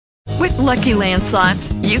With Lucky Land Slots,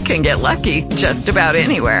 you can get lucky just about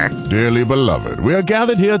anywhere. Dearly beloved, we are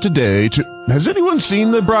gathered here today to... Has anyone seen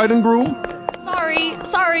the bride and groom?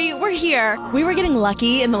 Sorry, we're here. We were getting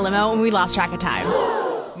lucky in the limo and we lost track of time.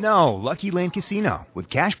 No, Lucky Land Casino, with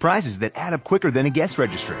cash prizes that add up quicker than a guest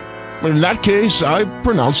registry. In that case, I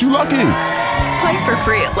pronounce you lucky. Play for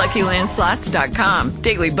free at LuckyLandSlots.com.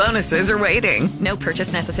 Daily bonuses are waiting. No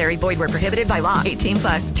purchase necessary. Void where prohibited by law.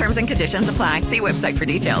 18+. Terms and conditions apply. See website for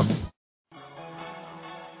details.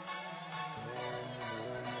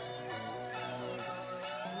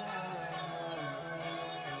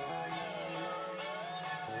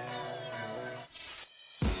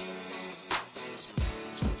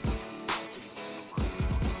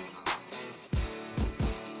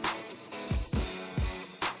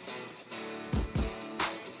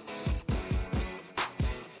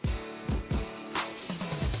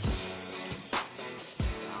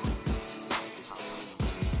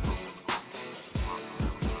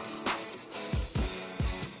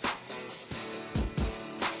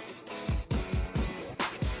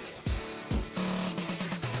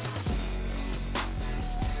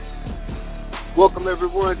 Welcome,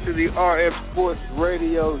 everyone, to the RF Sports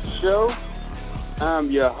Radio Show. I'm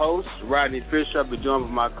your host, Rodney Fisher. I'll be joined by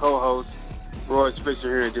my co-host, Royce Fisher,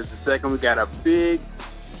 here in just a second. We got a big,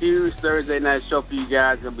 huge Thursday night show for you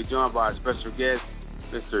guys. We're going to be joined by our special guest,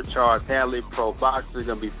 Mr. Charles Hatley, pro boxer. He's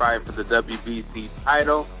going to be fighting for the WBC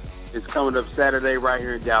title. It's coming up Saturday right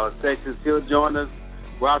here in Dallas, Texas. He'll join us.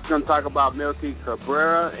 We're also going to talk about Melky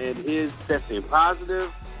Cabrera and his testing positive.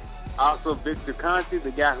 Also, Victor Conti,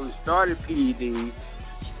 the guy who started PED,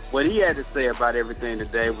 what he had to say about everything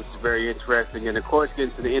today, which is very interesting. And, of course,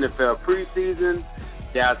 getting to the NFL preseason,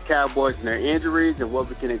 Dallas Cowboys and their injuries and what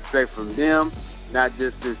we can expect from them, not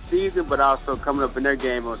just this season, but also coming up in their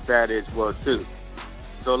game on Saturday as well, too.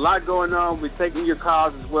 So a lot going on. We're taking your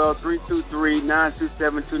calls as well,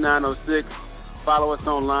 323-927-2906. Follow us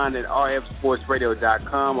online at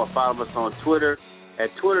rfsportsradio.com or follow us on Twitter at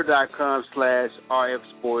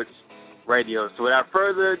twitter.com/rfsportsradio. So without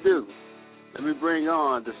further ado, let me bring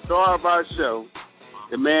on the star of our show,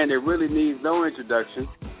 the man that really needs no introduction,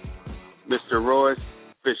 Mr. Royce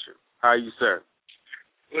Fisher. How are you, sir?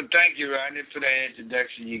 Well, thank you, Rodney, for that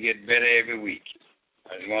introduction. You get better every week.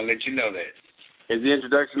 I just want to let you know that. Is the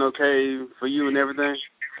introduction okay for you and everything?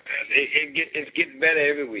 It's getting better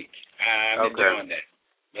every week. I'm enjoying that.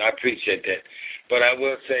 I appreciate that. But I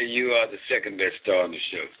will say you are the second best star on the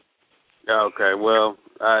show. Okay, well,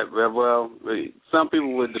 some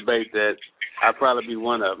people would debate that. I'd probably be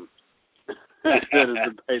one of them. Instead of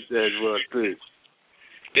debate that as well, too.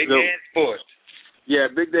 Big Day in Sports. Yeah,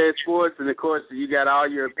 Big Day in Sports, and, of course, you got all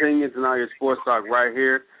your opinions and all your sports talk right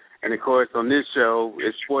here. And, of course, on this show,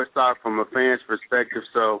 it's sports talk from a fan's perspective,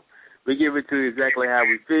 so we give it to you exactly how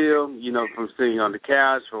we feel, from sitting on the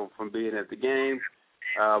couch or from being at the game.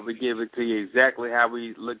 We give it to you exactly how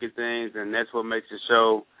we look at things, and that's what makes the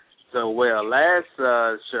show so well. Last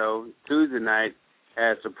show, Tuesday night,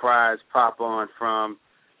 had a surprise pop on from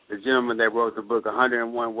the gentleman that wrote the book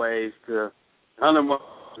 101 Ways to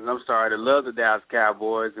love the Dallas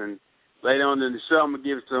Cowboys. And later on in the show, I'm going to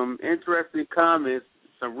give some interesting comments,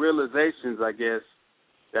 some realizations, I guess,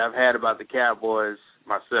 that I've had about the Cowboys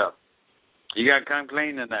myself. You got to come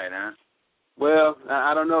clean tonight, huh? Well,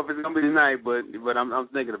 I don't know if it's going to be tonight, but I'm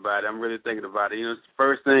thinking about it. I'm really thinking about it. The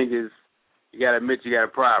first thing is you got to admit you got a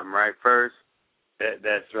problem, right? First.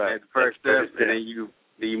 That's right. That's the first step, and then you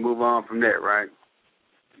move on from there, right?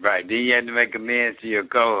 Right. Then you have to make amends to your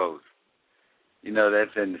co-host.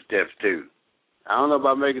 That's in the steps, too. I don't know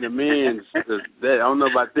about making amends. I don't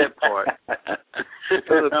know about that part. I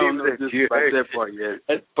don't know about that part yet.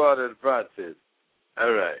 That's part of the process.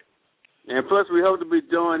 All right. And plus, we hope to be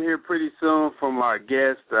joined here pretty soon from our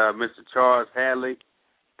guest, Mr. Charles Hatley.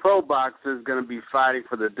 Pro boxer is going to be fighting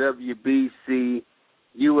for the WBC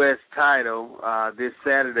U.S. title this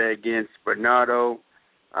Saturday against Bernardo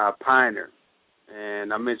Piner.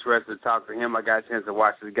 And I'm interested to talk to him. I got a chance to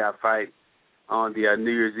watch this guy fight on the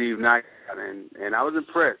New Year's Eve night, and I was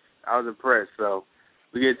impressed. So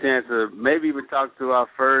we get a chance to maybe even talk to our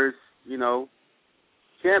first,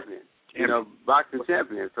 champion. Boxing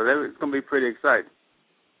champion. So it's going to be pretty exciting.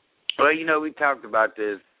 Well, we talked about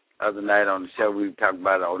this other night on the show. We talked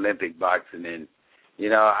about Olympic boxing, and,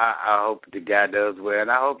 I hope the guy does well,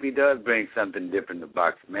 and I hope he does bring something different to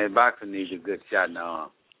boxing. Man, boxing needs a good shot in the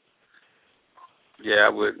arm. Yeah,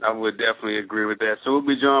 I would definitely agree with that. So we'll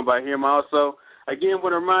be joined by him also. Again, I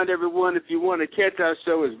want to remind everyone, if you want to catch our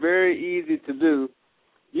show, it's very easy to do.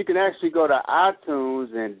 You can actually go to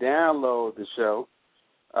iTunes and download the show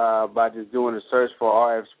by just doing a search for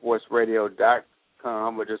rfsportsradio.com.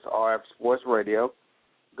 rfsportsradio.com or just RF Sports Radio.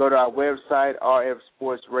 Go to our website,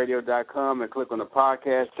 rfsportsradio.com, and click on the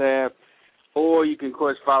podcast tab. Or you can, of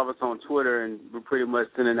course, follow us on Twitter, and we're pretty much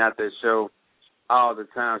sending out that show all the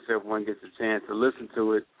time so everyone gets a chance to listen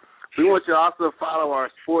to it. We want you to also follow our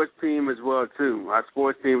sports team as well, too. Our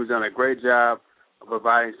sports team has done a great job of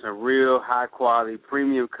providing some real high-quality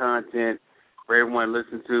premium content for everyone to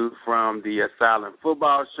listen to, from the Silent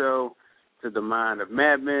Football Show to The Mind of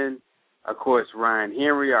Madmen. Of course, Ryan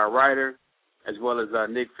Henry, our writer, as well as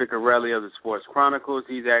Nick Ficarelli of the Sports Chronicles.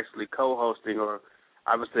 He's actually co-hosting, or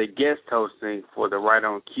I would say guest hosting, for the Right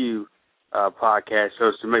on Cue podcast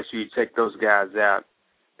show, so make sure you check those guys out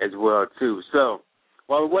as well, too. So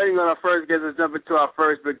while we're waiting on our first guest, let's jump into our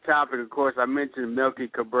first big topic. Of course, I mentioned Melky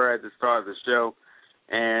Cabrera at the start of the show,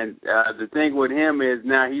 and the thing with him is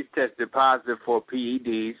now he's tested positive for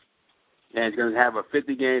PEDs, and he's going to have a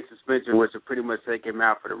 50-game suspension, which will pretty much take him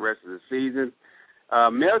out for the rest of the season.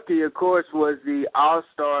 Melky, of course, was the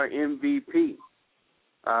All-Star MVP.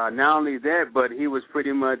 Not only that, but he was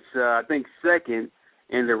pretty much, I think, second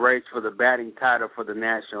in the race for the batting title for the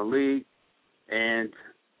National League. And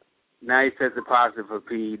now he tested positive for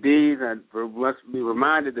PEDs. And we must be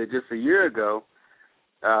reminded that just a year ago,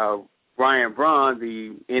 Ryan Braun,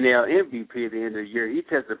 the NL MVP at the end of the year, he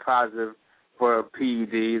tested positive for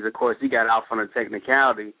PEDs. Of course, he got off on a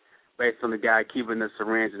technicality based on the guy keeping the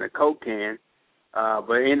syringe in a Coke can.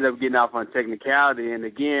 But ended up getting off on technicality. And,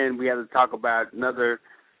 again, we have to talk about another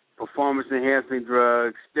performance-enhancing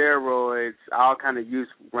drugs, steroids, all kind of use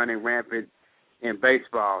running rampant in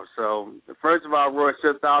baseball. So, first of all, Roy,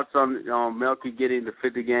 your thoughts on Melky getting the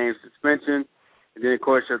 50-game suspension, and then, of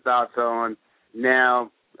course, your thoughts on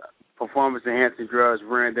now performance-enhancing drugs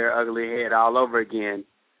rearing their ugly head all over again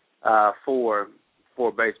for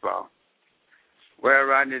baseball. Well,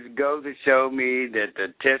 Rodney, it goes to show me that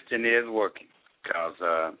the testing is working.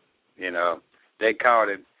 Because, they caught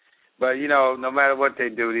him. But, no matter what they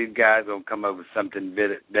do, these guys will come up with something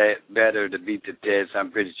better to beat the test.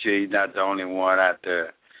 I'm pretty sure he's not the only one out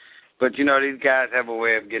there. But, these guys have a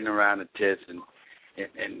way of getting around the test. And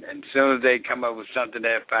as soon as they come up with something,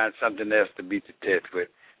 they'll find something else to beat the test with.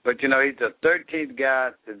 But, he's the 13th guy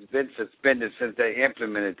that's been suspended since they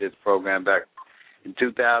implemented this program back in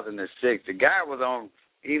 2006. The guy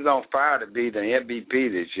he's on fire to be the MVP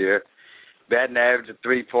this year. Batting average of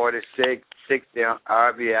 346, 60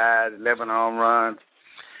 RBIs, 11 home runs.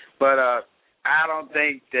 But I don't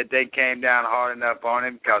think that they came down hard enough on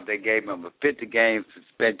him, because they gave him a 50-game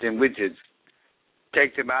suspension, which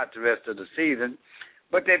takes him out the rest of the season.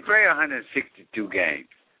 But they play 162 games.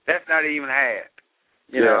 That's not even half.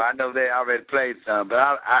 I know they already played some, but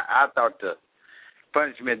I thought the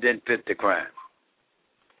punishment didn't fit the crime.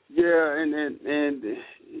 Yeah, and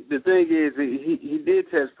the thing is, he did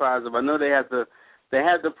test positive. I know they have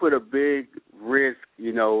to put a big risk,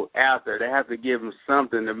 out there. They have to give him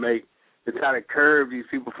something to try to curb these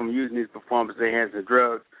people from using these performance-enhancing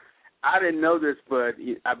drugs. I didn't know this, but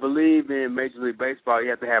I believe in Major League Baseball, you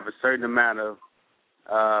have to have a certain amount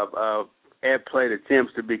of at-plate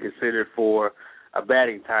attempts to be considered for a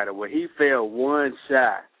batting title. Well, he failed one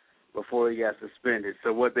shot before he got suspended.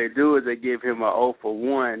 So what they do is they give him a 0 for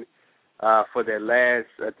 1 for that last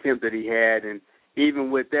attempt that he had, and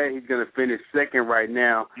even with that, he's going to finish second right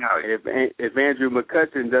now. And if Andrew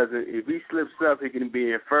McCutchen if he slips up, he can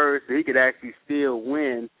be in first. So he could actually still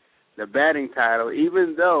win the batting title,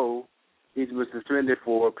 even though he was suspended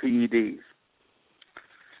for PEDs.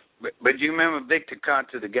 But you remember Victor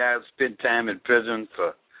Conte, the guy who spent time in prison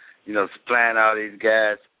for, supplying all these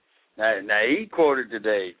guys. Now, he quoted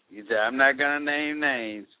today. He said, I'm not going to name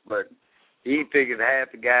names, but he figures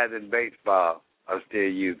half the guys in baseball are still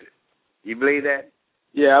using it. You believe that?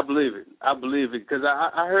 Yeah, I believe it. Because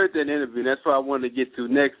I heard that interview, and that's what I wanted to get to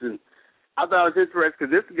next. And I thought it was interesting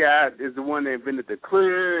because this guy is the one that invented the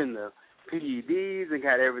clear and the PEDs and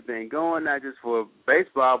got everything going, not just for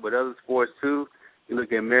baseball, but other sports too. You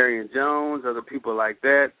look at Marion Jones, other people like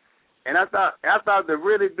that. And I thought the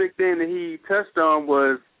really big thing that he touched on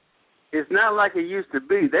was it's not like it used to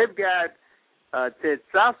be. They've got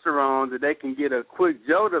testosterone that they can get a quick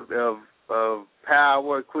jolt of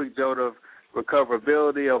power, a quick jolt of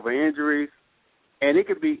recoverability over injuries, and it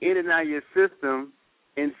could be in and out of your system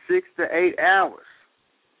in 6 to 8 hours.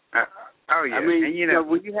 Oh yeah. I mean, and,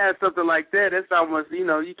 when you have something like that, it's almost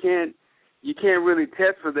you can't really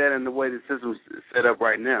test for that in the way the system's set up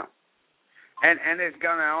right now. And it's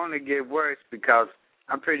gonna only get worse because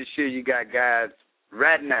I'm pretty sure you got guys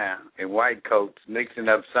right now in white coats mixing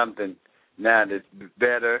up something now that's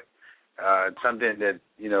better, something that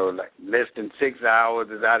like less than 6 hours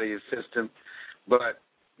is out of your system. But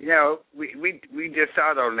you know, we just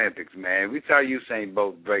saw the Olympics, man. We saw Usain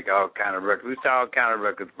Bolt break all kind of records. We saw all kind of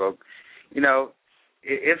records broke. You know,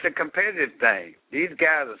 it's a competitive thing. These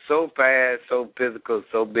guys are so fast, so physical,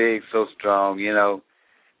 so big, so strong, you know,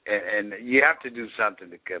 and you have to do something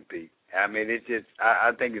to compete. I mean, it's just, I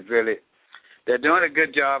think it's really, they're doing a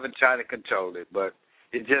good job in trying to control it, but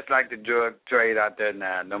it's just like the drug trade out there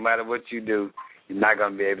now. No matter what you do, you're not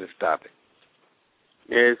going to be able to stop it.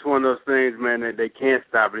 Yeah, it's one of those things, man, that they can't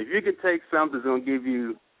stop it. If you can take something that's going to give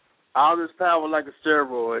you all this power like a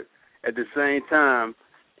steroid at the same time,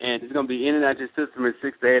 and it's going to be in and out your system in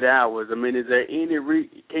 6 to 8 hours, I mean, is there any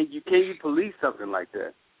can you police something like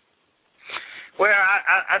that? Well,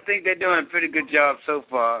 I think they're doing a pretty good job so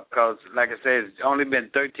far because, like I said, it's only been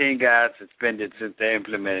 13 guys suspended since they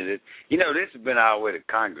implemented it. You know, this has been all the way to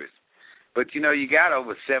Congress. But, you know, you got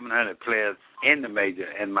over 700 players in the major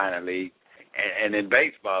and minor league and in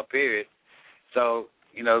baseball, period. So,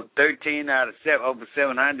 you know, 13 out of over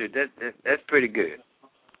 700, that's pretty good.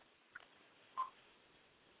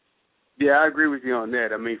 Yeah, I agree with you on that.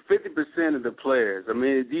 I mean, 50% of the players, I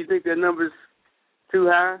mean, do you think that number's too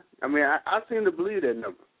high? I mean, I seem to believe that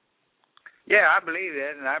number. Yeah, I believe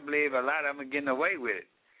that, and I believe a lot of them are getting away with it.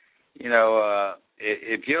 You know,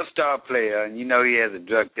 if you're a star player and you know he has a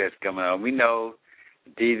drug test coming on, we know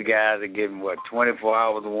these guys are given, 24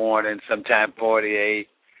 hours warning, sometimes 48.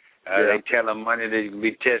 They tell them Monday they can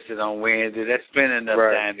be tested on Wednesday. They're spending enough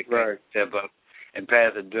time to step up and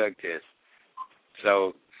pass a drug test.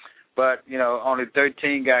 So, but, you know, only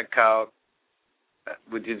 13 got caught,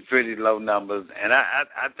 which is pretty low numbers. And I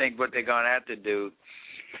think what they're going to have to do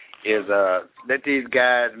is let these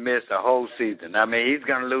guys miss a whole season. I mean, he's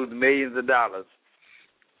going to lose millions of dollars.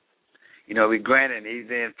 You know, granted, he's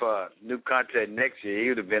in for a new contract next year. He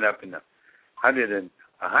would have been up in the $100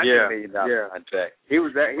 million contract. He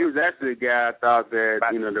was actually a guy I thought that,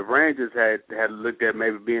 you know, the Rangers had looked at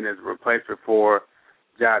maybe being as a replacement for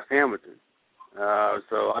Josh Hamilton.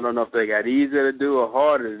 So I don't know if they got easier to do or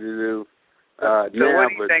harder to do. So what do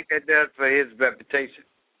you think that does for his reputation?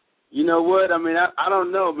 You know what? I mean, I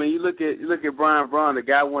don't know. I mean, you look at Brian Braun, the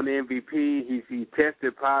guy won the MVP. He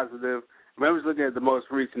tested positive. I was looking at the most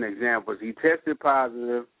recent examples. He tested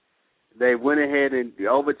positive. They went ahead and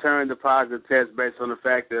overturned the positive test based on the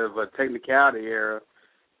fact of a technicality error,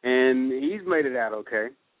 and he's made it out okay.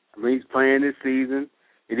 I mean, he's playing this season.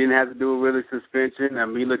 He didn't have to do a really suspension. I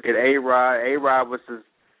mean, look at A-Rod. A-Rod was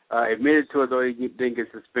admitted to it, though he didn't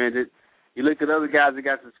get suspended. You look at other guys that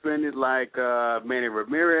got suspended, like Manny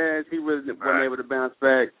Ramirez. He wasn't able to bounce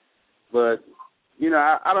back. But, you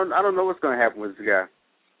know, I don't know what's going to happen with this guy.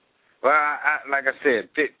 Well, like I said,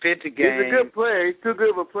 50 games. He's a good player. He's too good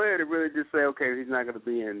of a player to really just say, okay, he's not going to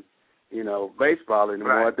be in, you know, baseball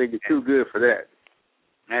anymore. Right. I think he's too good for that.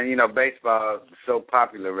 And, you know, baseball is so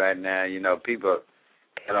popular right now. You know, people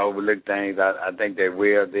can overlook things. I think they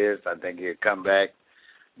will this. I think he'll come back.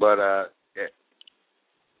 But,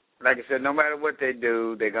 like I said, no matter what they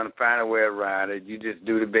do, they're going to find a way around it. You just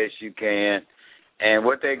do the best you can. And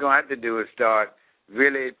what they're going to have to do is start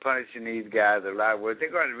really punishing these guys a lot worse. They're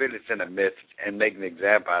going to really send a message and make an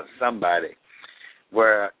example out of somebody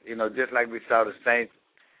where, you know, just like we saw the Saints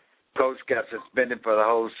coach got suspended for the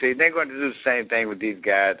whole season, they're going to do the same thing with these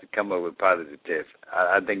guys to come up with positive tests.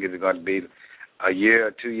 I think it's going to be a year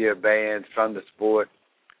or 2 year bans from the sport.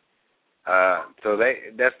 So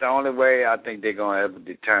that's the only way I think they're going to ever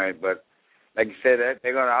deter it. But like you said,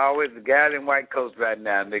 they're going to always, the guys in white coats right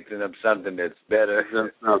now mixing up something that's better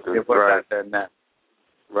than what's out there now.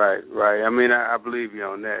 Right. I mean, I believe you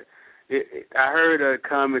on that. I heard a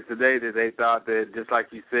comment today that they thought that, just like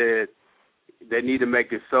you said, they need to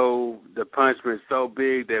make it so, the punishment so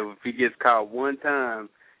big that if he gets caught one time,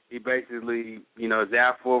 he basically, you know, is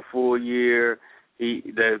out for a full year.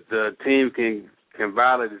 The team can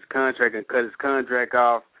violate his contract and cut his contract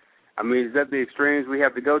off. I mean, is that the extremes we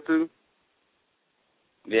have to go to?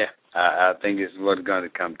 Yeah, I think it's what it's going to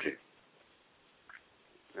come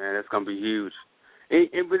to. Man, that's going to be huge.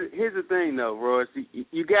 But here's the thing, though, Royce.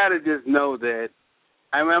 You got to just know that,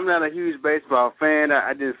 I mean, I'm not a huge baseball fan.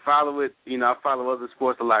 I just follow it. You know, I follow other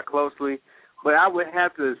sports a lot closely. But I would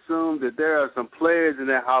have to assume that there are some players in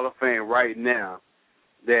that Hall of Fame right now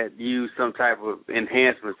that use some type of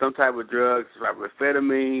enhancement, some type of drugs, like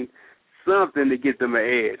amphetamine, something to get them an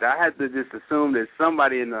edge. I have to just assume that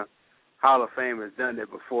somebody in the Hall of Fame has done that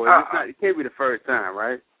before. It can't be the first time,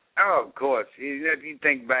 right? Oh, of course. If you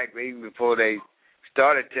think back even before they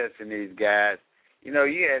started testing these guys, you know,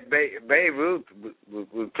 you had Babe Ruth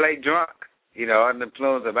would play drunk, you know, under the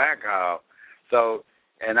influence of alcohol. So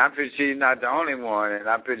And I'm pretty sure he's not the only one, and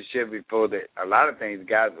I'm pretty sure before that a lot of things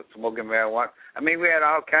guys were smoking marijuana. I mean, we had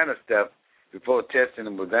all kind of stuff before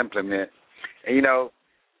testing was implemented. And, you know,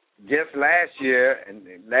 just last year and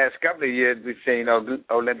the last couple of years, we've seen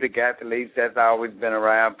Olympic athletes. That's always been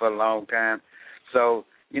around for a long time. So,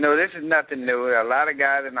 you know, this is nothing new. A lot of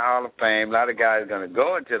guys in the Hall of Fame, a lot of guys are going to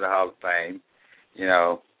go into the Hall of Fame, you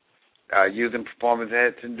know, using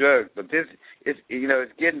performance-enhancing drugs. But this is, you know,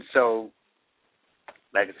 it's getting so,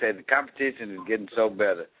 like I said, the competition is getting so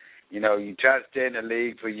better. You know, you try to stay in the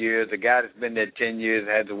league for years. A guy that's been there 10 years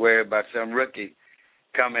has to worry about some rookie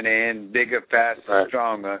coming in, bigger, faster,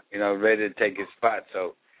 stronger, you know, ready to take his spot.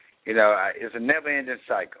 So, you know, it's a never-ending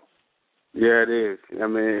cycle. Yeah, it is. I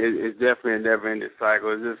mean, it's definitely a never-ending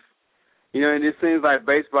cycle. It's just, you know, and it seems like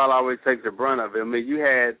baseball always takes the brunt of it. I mean, you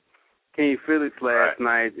had King Felix last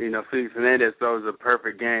night. You know, Felix Hernandez throws a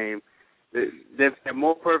perfect game. They've had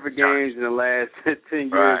more perfect games in the last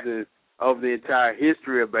 10 years than over the entire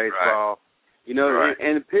history of baseball. You know,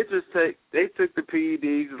 and the pitchers took the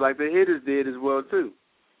PEDs like the hitters did as well too.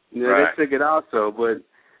 You know, they took it also. But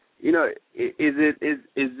you know, is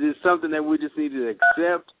this something that we just need to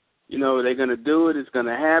accept? You know, they're going to do it. It's going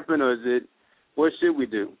to happen, or is it? What should we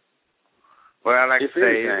do? Well, like I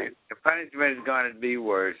say, the punishment is going to be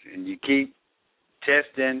worse, and you keep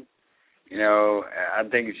testing. You know, I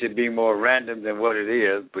think it should be more random than what it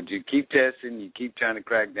is, but you keep testing, you keep trying to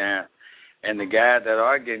crack down, and the guys that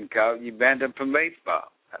are getting caught, you ban them from baseball.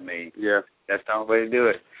 I mean, that's the only way to do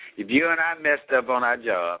it. If you and I messed up on our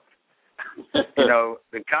job, you know,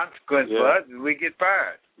 the consequence for us is we get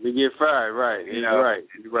fired. We get fired, right. You know, right.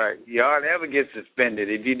 You hardly ever get suspended.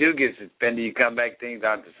 If you do get suspended, you come back, things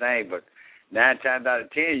aren't the same, but 9 times out of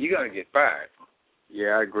 10, you're going to get fired.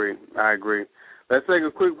 Yeah, I agree. Let's take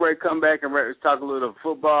a quick break, come back, and let's talk a little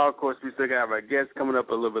football. Of course, we still have our guests coming up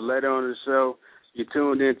a little bit later on the show. You're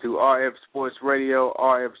tuned in to RF Sports Radio,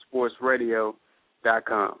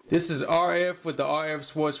 rfsportsradio.com. This is RF with the RF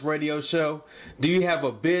Sports Radio Show. Do you have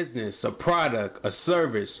a business, a product, a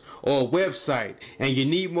service, or a website, and you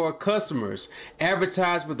need more customers?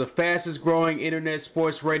 Advertise with the fastest growing internet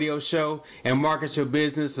sports radio show and market your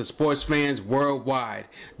business to sports fans worldwide.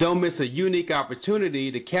 Don't miss a unique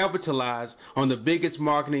opportunity to capitalize on the biggest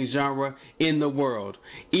marketing genre in the world.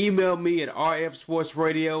 Email me at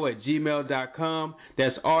rfsportsradio@gmail.com.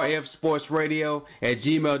 That's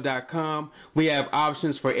rfsportsradio@gmail.com. We have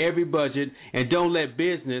options for every budget, and don't let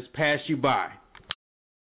business pass you by.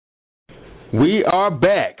 We are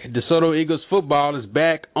back. DeSoto Eagles football is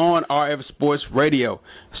back on RF Sports Radio.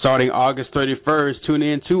 Starting August 31st, tune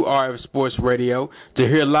in to RF Sports Radio to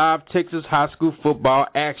hear live Texas high school football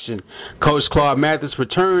action. Coach Claude Mathis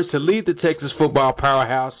returns to lead the Texas football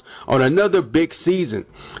powerhouse on another big season.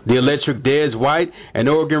 The electric Dez White and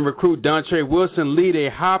Oregon recruit Dontre Wilson lead a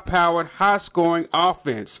high-powered, high-scoring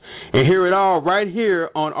offense. And hear it all right here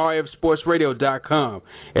on rfsportsradio.com.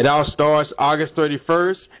 It all starts August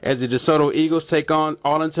 31st as the DeSoto Eagles take on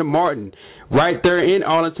Arlington Martin right there in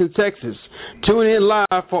Arlington, Texas. Tune in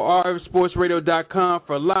live for rfsportsradio.com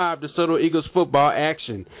for live DeSoto Eagles football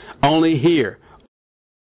action. Only here.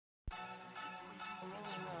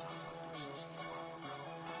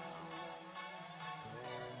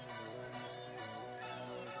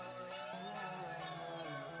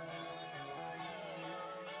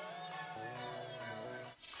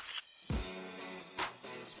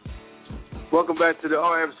 Welcome back to the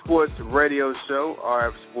RF Sports Radio Show,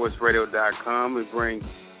 rfsportsradio.com. We bring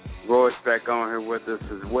Royce back on here with us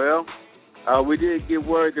as well. We did get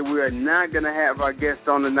word that we are not going to have our guest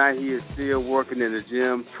on tonight. He is still working in the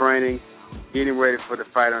gym, training, getting ready for the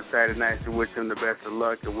fight on Saturday night. So wish him the best of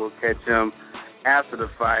luck, and we'll catch him after the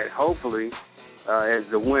fight, hopefully, as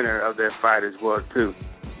the winner of that fight as well, too.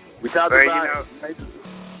 We talked about...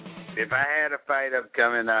 If I had a fight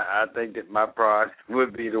upcoming, I think that my priority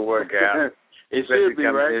would be to work out. It should be,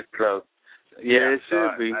 right? This close. Yeah, it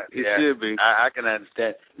should be. It should be. I can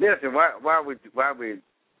understand. Listen, why we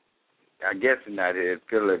I guess not here, it's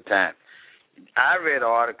still a time. I read an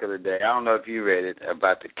article today, I don't know if you read it,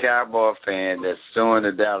 about the Cowboy fan that's suing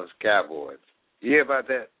the Dallas Cowboys. You hear about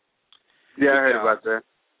that? Yeah, I heard about that.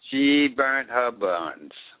 She burned her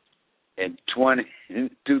buns in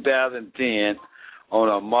 2010 on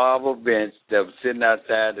a marble bench that was sitting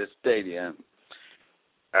outside the stadium.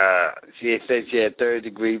 She said she had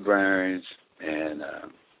third-degree burns and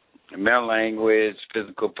mental anguish,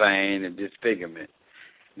 physical pain, and disfigurement.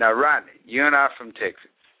 Now, Rodney, you and I are from Texas,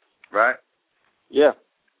 right? Yeah.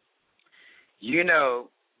 You know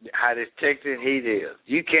how this Texas heat is.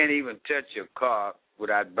 You can't even touch your car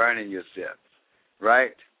without burning yourself,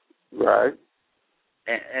 right? Right.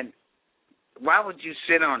 And why would you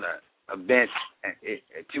sit on a bench?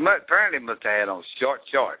 Apparently must have had on short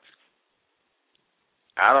shorts.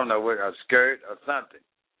 I don't know, what, a skirt or something,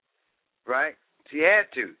 right? She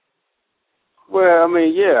had to. Well, I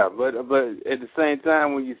mean, yeah, but at the same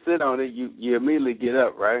time, when you sit on it, you immediately get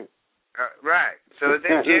up, right? Right. So is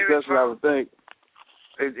that Jerry's That's what I would think.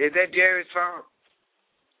 Is that Jerry's fault?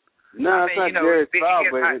 No, it's not Jerry's fault,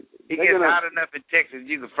 but it gets hot enough in Texas,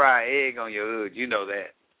 you can fry an egg on your hood. You know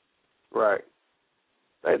that. Right.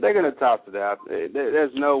 They're going to toss it out.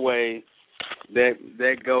 There's no way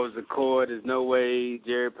that goes to court. There's no way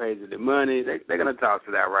Jerry pays her the money. They're going to toss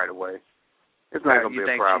it out right away. It's not going to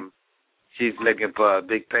be a problem. She's looking for a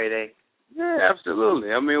big payday? Yeah,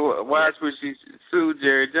 absolutely. I mean, why else would she sue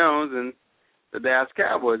Jerry Jones and the Dallas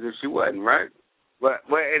Cowboys if she wasn't, right? Well,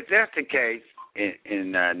 if that's the case,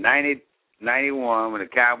 in 91, when the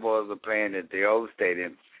Cowboys were playing at the old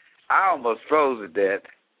stadium, I almost froze to death.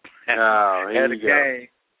 At the game,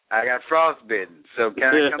 I got frostbitten. So can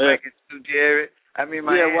I come back and sue Jerry? I mean,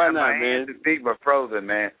 my hands and feet were frozen,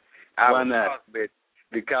 man. I was frostbitten.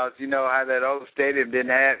 Because you know how that old stadium didn't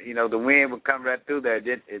have, the wind would come right through there,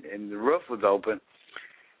 and the roof was open,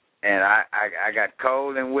 and I got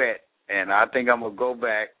cold and wet, and I think I'm gonna go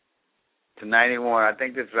back to 91. I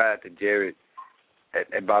think that's right after Jerry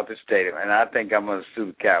about the stadium, and I think I'm gonna sue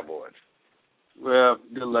the Cowboys. Well,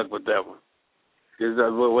 good luck with that one. Because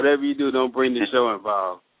whatever you do, don't bring the show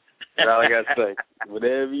involved. That's all I got to say.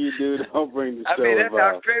 Whatever you do, don't bring the show involved. That's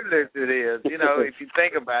how privileged it is. If you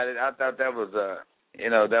think about it, I thought that was a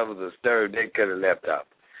stir they could have left up.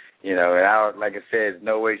 And like I said, there's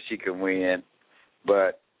no way she could win.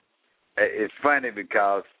 But it's funny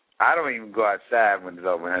because I don't even go outside when it's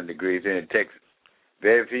over 100 degrees here in Texas.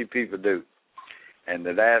 Very few people do. And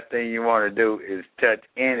the last thing you want to do is touch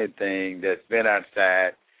anything that's been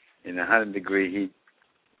outside in 100-degree heat.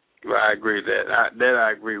 Well, I agree with that. That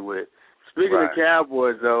I agree with. Speaking of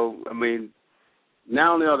Cowboys, though, I mean,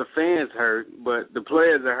 not only are the fans hurt, but the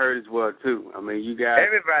players are hurt as well, too. I mean, you got...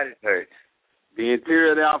 Everybody's hurt. The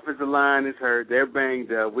interior of the offensive line is hurt. They're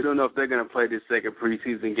banged up. We don't know if they're going to play this second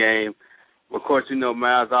preseason game. Of course,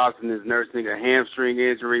 Miles Austin is nursing a hamstring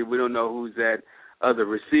injury. We don't know who's that other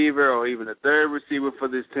receiver or even a third receiver for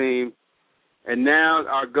this team. And now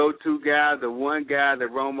our go-to guy, the one guy that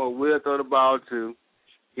Romo will throw the ball to,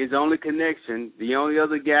 his only connection, the only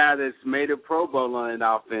other guy that's made a Pro Bowl on an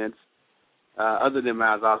offense, other than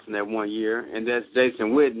Miles Austin that 1 year, and that's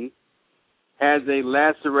Jason Witten, has a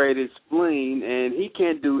lacerated spleen, and he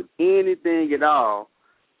can't do anything at all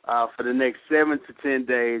for the next 7 to 10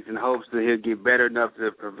 days in hopes that he'll get better enough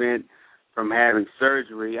to prevent from having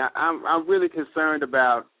surgery. I'm really concerned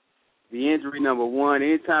about the injury, number one.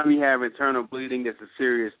 Anytime you have internal bleeding, it's a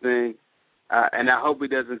serious thing, and I hope he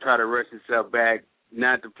doesn't try to rush himself back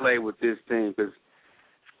not to play with this team because,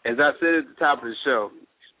 as I said at the top of the show,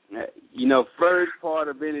 first part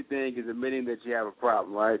of anything is admitting that you have a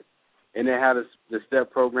problem, right? Isn't that how the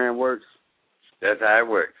STEP program works? That's how it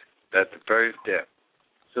works. That's the first step.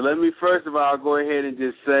 So let me first of all go ahead and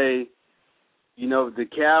just say, the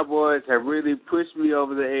Cowboys have really pushed me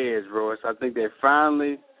over the edge, Royce. I think they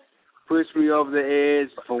finally pushed me over the edge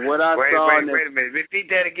from what I saw. Wait a minute. Repeat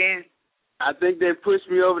that again. I think they pushed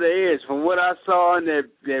me over the edge. From what I saw in that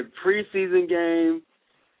preseason game,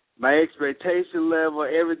 my expectation level,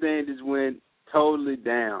 everything just went totally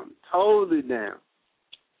down.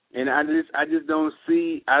 And I just don't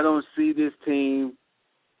see this team.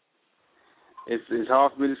 It's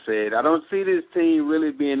hard for me to say it. I don't see this team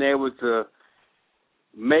really being able to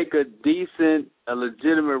make a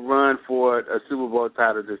legitimate run for a Super Bowl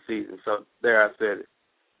title this season. So there, I said it.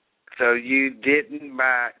 So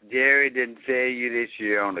Jerry didn't tell you this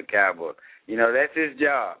year on the Cowboys. That's his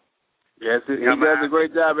job. Yes, he does a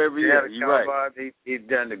great job every year. You're right. He's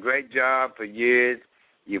done a great job for years.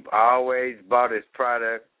 You've always bought his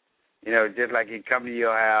product. Just like he'd come to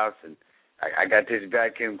your house and I got this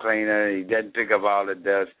vacuum cleaner and he doesn't pick up all the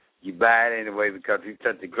dust. You buy it anyway because he's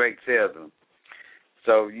such a great salesman.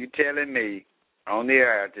 So you telling me on the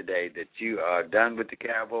air today that you are done with the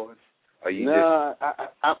Cowboys? I'm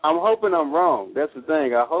hoping I'm wrong. That's the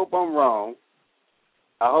thing. I hope I'm wrong.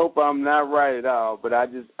 I hope I'm not right at all. But I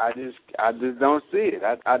just don't see it.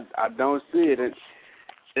 I don't see it.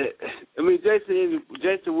 Jason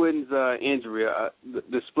Witten's injury,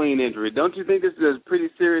 the spleen injury. Don't you think this is a pretty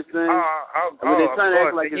serious thing? They're trying to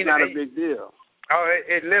act like it's not a big deal.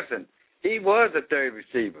 Listen, he was a third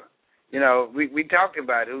receiver. We talked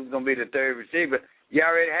about who's going to be the third receiver. You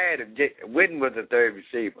already had him. Witten was the third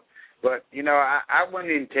receiver. But, I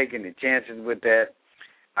wouldn't even take any chances with that.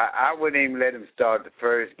 I wouldn't even let him start the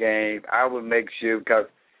first game. I would make sure because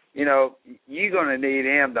you know, you're going to need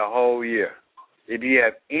him the whole year. If you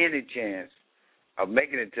have any chance of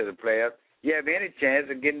making it to the playoffs, you have any chance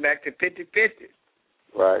of getting back to 50-50.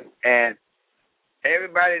 Right. And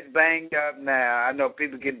everybody's banged up now. I know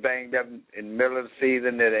people get banged up in the middle of the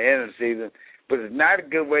season, at the end of the season, but it's not a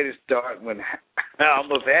good way to start when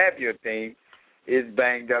almost half your team is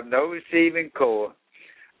banged up. No receiving core,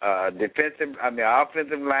 offensive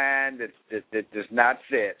line that's not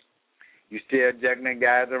set. You're still juggling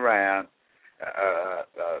guys around.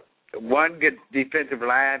 One good defensive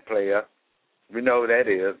line player, we know who that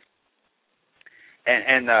is,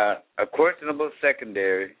 and a questionable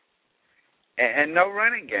secondary, and no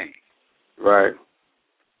running game. Right.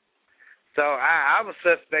 So I was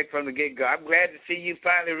suspect from the get-go. I'm glad to see you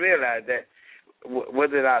finally realize that.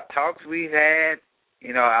 Was it our talks we've had,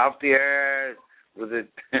 you know, off the air? Was it?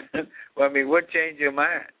 Well, I mean, what changed your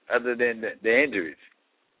mind other than the injuries?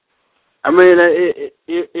 I mean,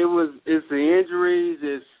 it's the injuries.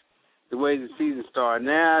 It's the way the season started.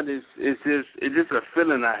 Now, it's just a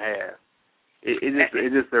feeling I have.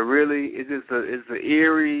 It's an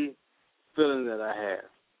eerie feeling that I have.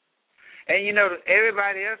 And you know,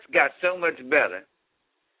 everybody else got so much better.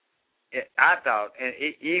 I thought, and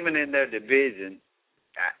even in their division,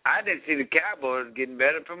 I didn't see the Cowboys getting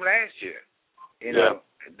better from last year. You know,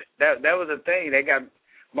 that was the thing. They got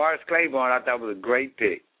Morris Claiborne. I thought was a great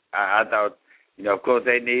pick. I thought, you know, of course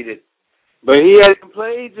they needed. But he hasn't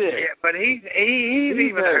played yet. Yeah, but he's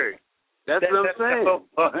even hurt. That's what I'm saying. That's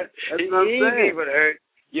what I'm saying. He's even hurt.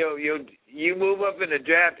 You move up in the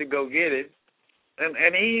draft to go get it,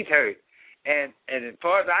 and he's hurt. And as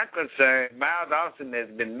far as I'm concerned, Miles Austin has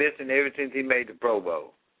been missing ever since he made the Pro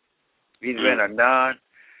Bowl. He's been a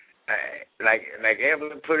like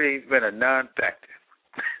Evelyn put it, he's been a non-factor.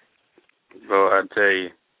 Bro, I tell you.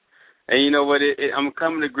 And you know what? I'm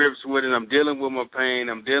coming to grips with it. I'm dealing with my pain.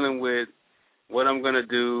 I'm dealing with what I'm going to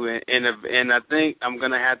do. And I think I'm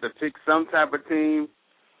going to have to pick some type of team.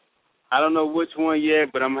 I don't know which one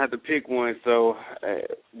yet, but I'm going to have to pick one. So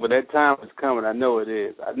when that time is coming, I know it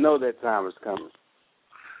is. I know that time is coming.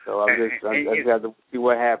 So I just have to see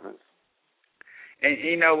what happens. And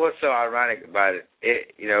you know what's so ironic about it?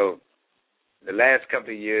 You know, the last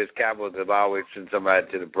couple of years, Cowboys have always sent somebody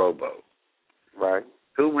to the Pro Bowl. Right.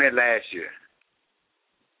 Who went last year?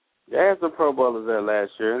 They had some Pro Bowlers there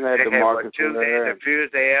last year. And they had DeMarcus in there. They had the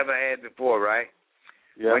fewest they ever had before, right?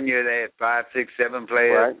 Yeah. 1 year they had 5, 6, 7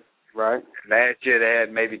 players. Right. Last year they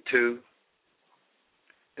had maybe 2.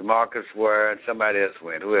 DeMarcus were, and somebody else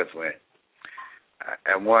went. Who else went?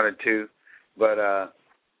 And 1 or 2. But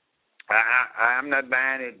I'm not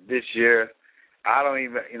buying it this year. I don't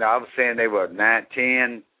even, you know, I was saying they were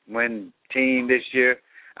 9-10 win team this year.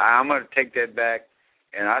 I'm going to take that back,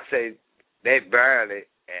 and I say they barely,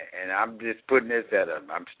 and I'm just putting this at them.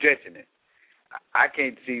 I'm stretching it. I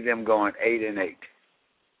can't see them going 8-8.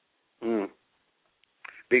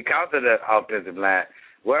 Because of the offensive line.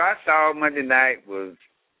 What I saw Monday night was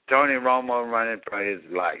Tony Romo running for his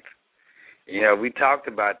life. You know, we talked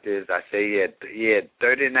about this. I say he had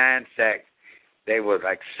 39 sacks. They were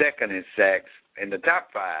like second in sacks in the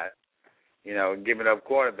top 5, you know, giving up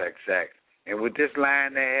quarterback sacks. And with this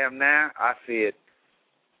line they have now, I see it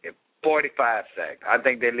at 45 sacks. I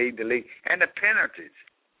think they lead the league. And the penalties,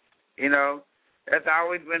 you know, that's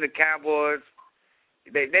always been the Cowboys.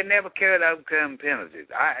 They never carried out penalties.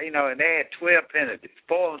 And they had 12 penalties,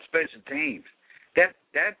 4 on special teams. That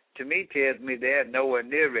to me tells me they're nowhere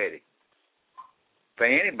near ready for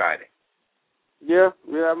anybody. Yeah.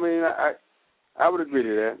 I mean, I would agree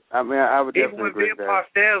to that. I mean, I would definitely agree to that. Even when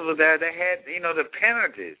Bill Parcells was there, they had, you know, the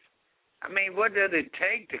penalties. I mean, what does it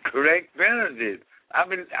take to correct penalties? I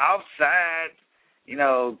mean, offside, you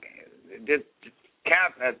know, just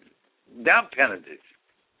count dumb penalties.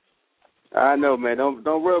 I know, man. Don't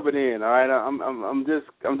rub it in. All right, I'm just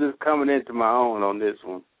coming into my own on this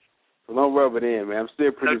one. So don't rub it in, man. I'm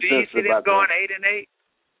still pretty sensitive about that. So do you see them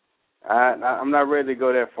going 8-8? I'm not ready to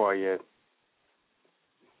go that far yet.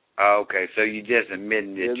 Oh, okay, so you just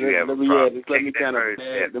admitting that you have a problem.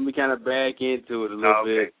 Let me kind of back into it a little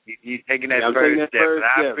bit. You're taking that first step, and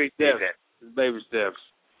I appreciate that. Baby steps.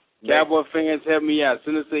 Cowboy fans, help me out.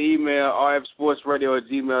 Send us an email,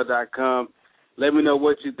 rfsportsradio@gmail.com. Let me know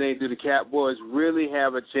what you think. Do the Cowboys really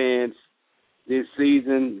have a chance this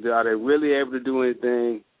season? Are they really able to do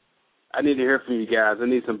anything? I need to hear from you guys. I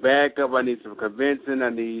need some backup. I need some convincing. I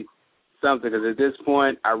need something, because at this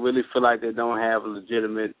point, I really feel like they don't have a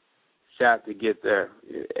legitimate shot to get there.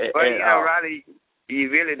 Well, you know, Roddy, you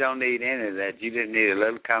really don't need any of that. You just need a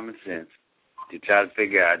little common sense to try to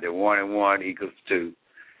figure out that 1 and 1 equals 2,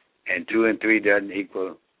 and 2 and 3 doesn't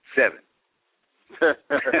equal 7.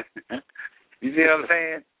 You see what I'm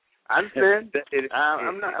saying? I understand.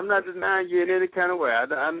 I'm not denying you in any kind of way. I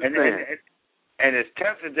understand. And as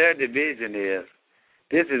tough as their division is,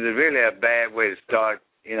 this is really a bad way to start.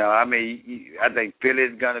 I think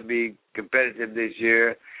Philly's going to be competitive this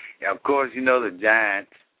year. Of course, the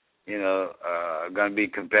Giants, are going to be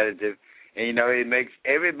competitive. And, it makes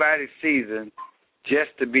everybody's season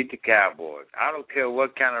just to beat the Cowboys. I don't care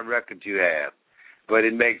what kind of record you have, but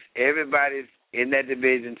it makes everybody's in that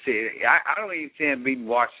division see. I don't even see them beating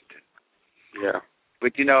Washington. Yeah.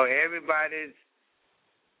 But, everybody's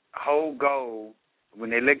whole goal when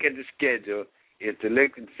they look at the schedule is to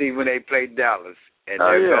look and see when they play Dallas, and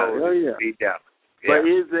their goal is to beat Dallas. Yeah. But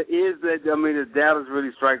does Dallas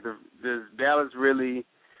really does Dallas really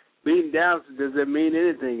beating Dallas, does it mean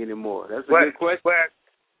anything anymore? That's a good question.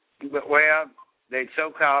 Well, they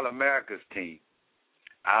so-called America's team.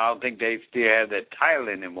 I don't think they still have that title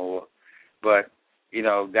anymore, but,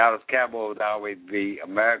 Dallas Cowboys would always be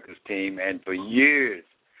America's team, and for years,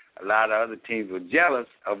 a lot of other teams were jealous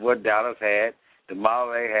of what Dallas had, the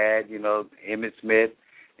model they had, Emmitt Smith,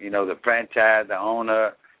 the franchise, the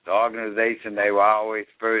owner, the organization, they were always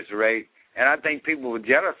first rate, and I think people were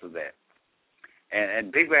jealous of that.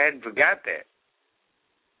 And people hadn't forgot that.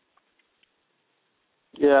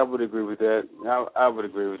 Yeah, I would agree with that. I would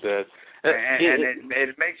agree with that. And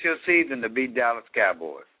it makes your season to beat Dallas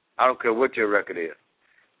Cowboys. I don't care what your record is.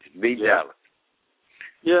 Just beat Dallas.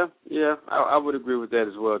 Yeah, I would agree with that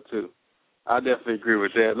as well, too. I definitely agree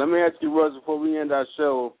with that. Let me ask you, Russ, before we end our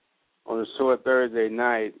show on a short Thursday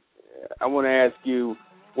night, I want to ask you,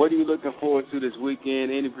 what are you looking forward to this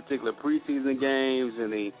weekend? Any particular preseason games,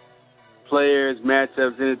 any players,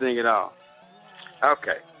 matchups, anything at all?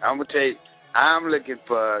 Okay. I'm going to tell you, I'm looking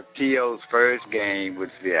for T.O.'s first game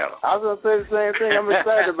with Seattle. I was going to say the same thing. I'm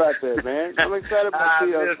excited about that, man. I'm excited about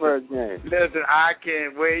T.O.'s first game. Listen, I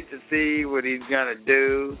can't wait to see what he's going to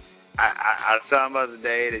do. I saw him the other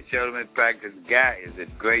day. They showed him in practice. The guy is in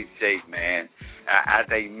great shape, man. I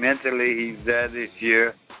think mentally he's there this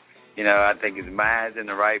year. I think his mind's in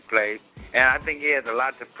the right place. And I think he has a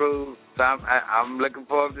lot to prove. So I'm looking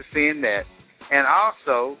forward to seeing that. And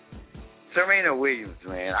also, Serena Williams,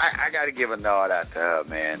 man, I got to give a nod out to her,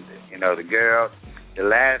 man. The girl, the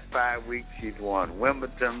last 5 weeks she's won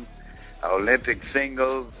Wimbledon, Olympic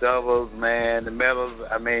singles, doubles, man, the medals.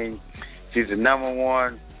 She's the number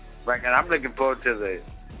one. And I'm looking forward to the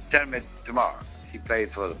tournament tomorrow. She plays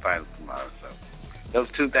for the finals tomorrow. So those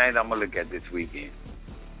two things I'm going to look at this weekend.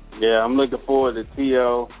 Yeah, I'm looking forward to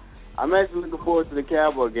T.O. I'm actually looking forward to the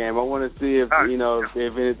Cowboy game. I want to see if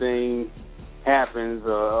anything happens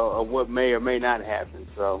or what may or may not happen.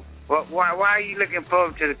 So. Well, why are you looking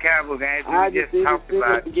forward to the Cowboy game? I just talked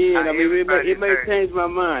about it again. It may change my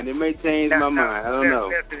mind. It may change my mind. I don't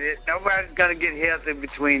know. Nobody's gonna get healthy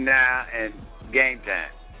between now and game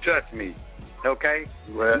time. Trust me. Okay.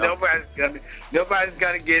 Well, nobody's gonna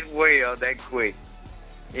get well that quick.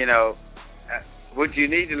 What you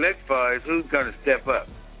need to look for is who's gonna step up.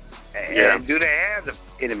 And do they have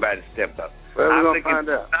anybody to step up? Well, I'm we're looking gonna find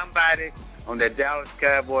for out. somebody on the Dallas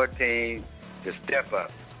Cowboy team to step up.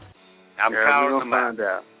 I'm calling them out.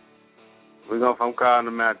 I'm calling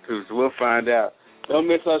them out too, so we'll find out. Don't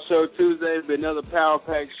miss our show Tuesday. It'll be another Power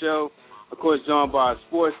Pack show. Of course, joined by our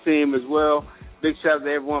sports team as well. Big shout out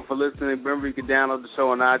to everyone for listening. Remember, you can download the show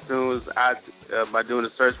on iTunes by doing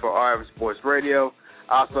a search for RF Sports Radio.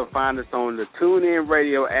 Also, find us on the TuneIn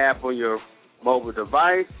Radio app on your mobile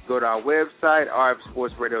device. Go to our website,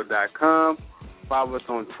 rfsportsradio.com. Follow us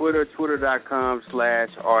on Twitter,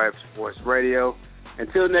 twitter.com/rfsportsradio.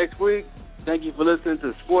 Until next week, thank you for listening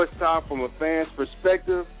to Sports Talk from a fan's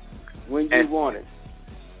perspective when you want it.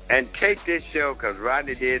 And take this show because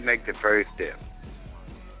Rodney did make the first step.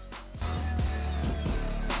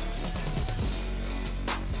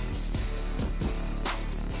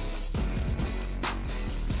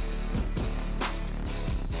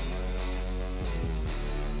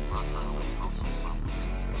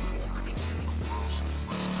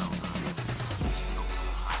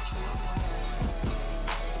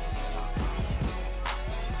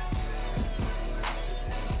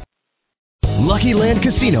 Lucky Land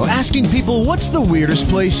Casino, asking people, what's the weirdest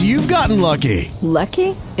place you've gotten lucky?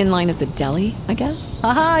 Lucky? In line at the deli, I guess?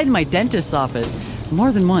 Aha, in my dentist's office.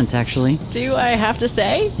 More than once, actually. Do I have to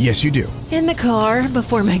say? Yes, you do. In the car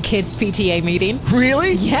before my kids' PTA meeting.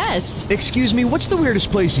 Really? Yes. Excuse me, what's the weirdest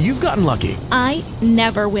place you've gotten lucky? I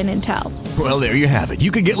never win and tell. Well, there you have it.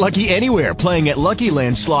 You can get lucky anywhere, playing at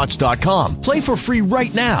LuckyLandSlots.com. Play for free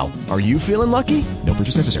right now. Are you feeling lucky? No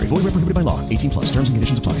purchase necessary. Void where prohibited by law. 18+. Terms and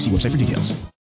conditions apply. See website for details.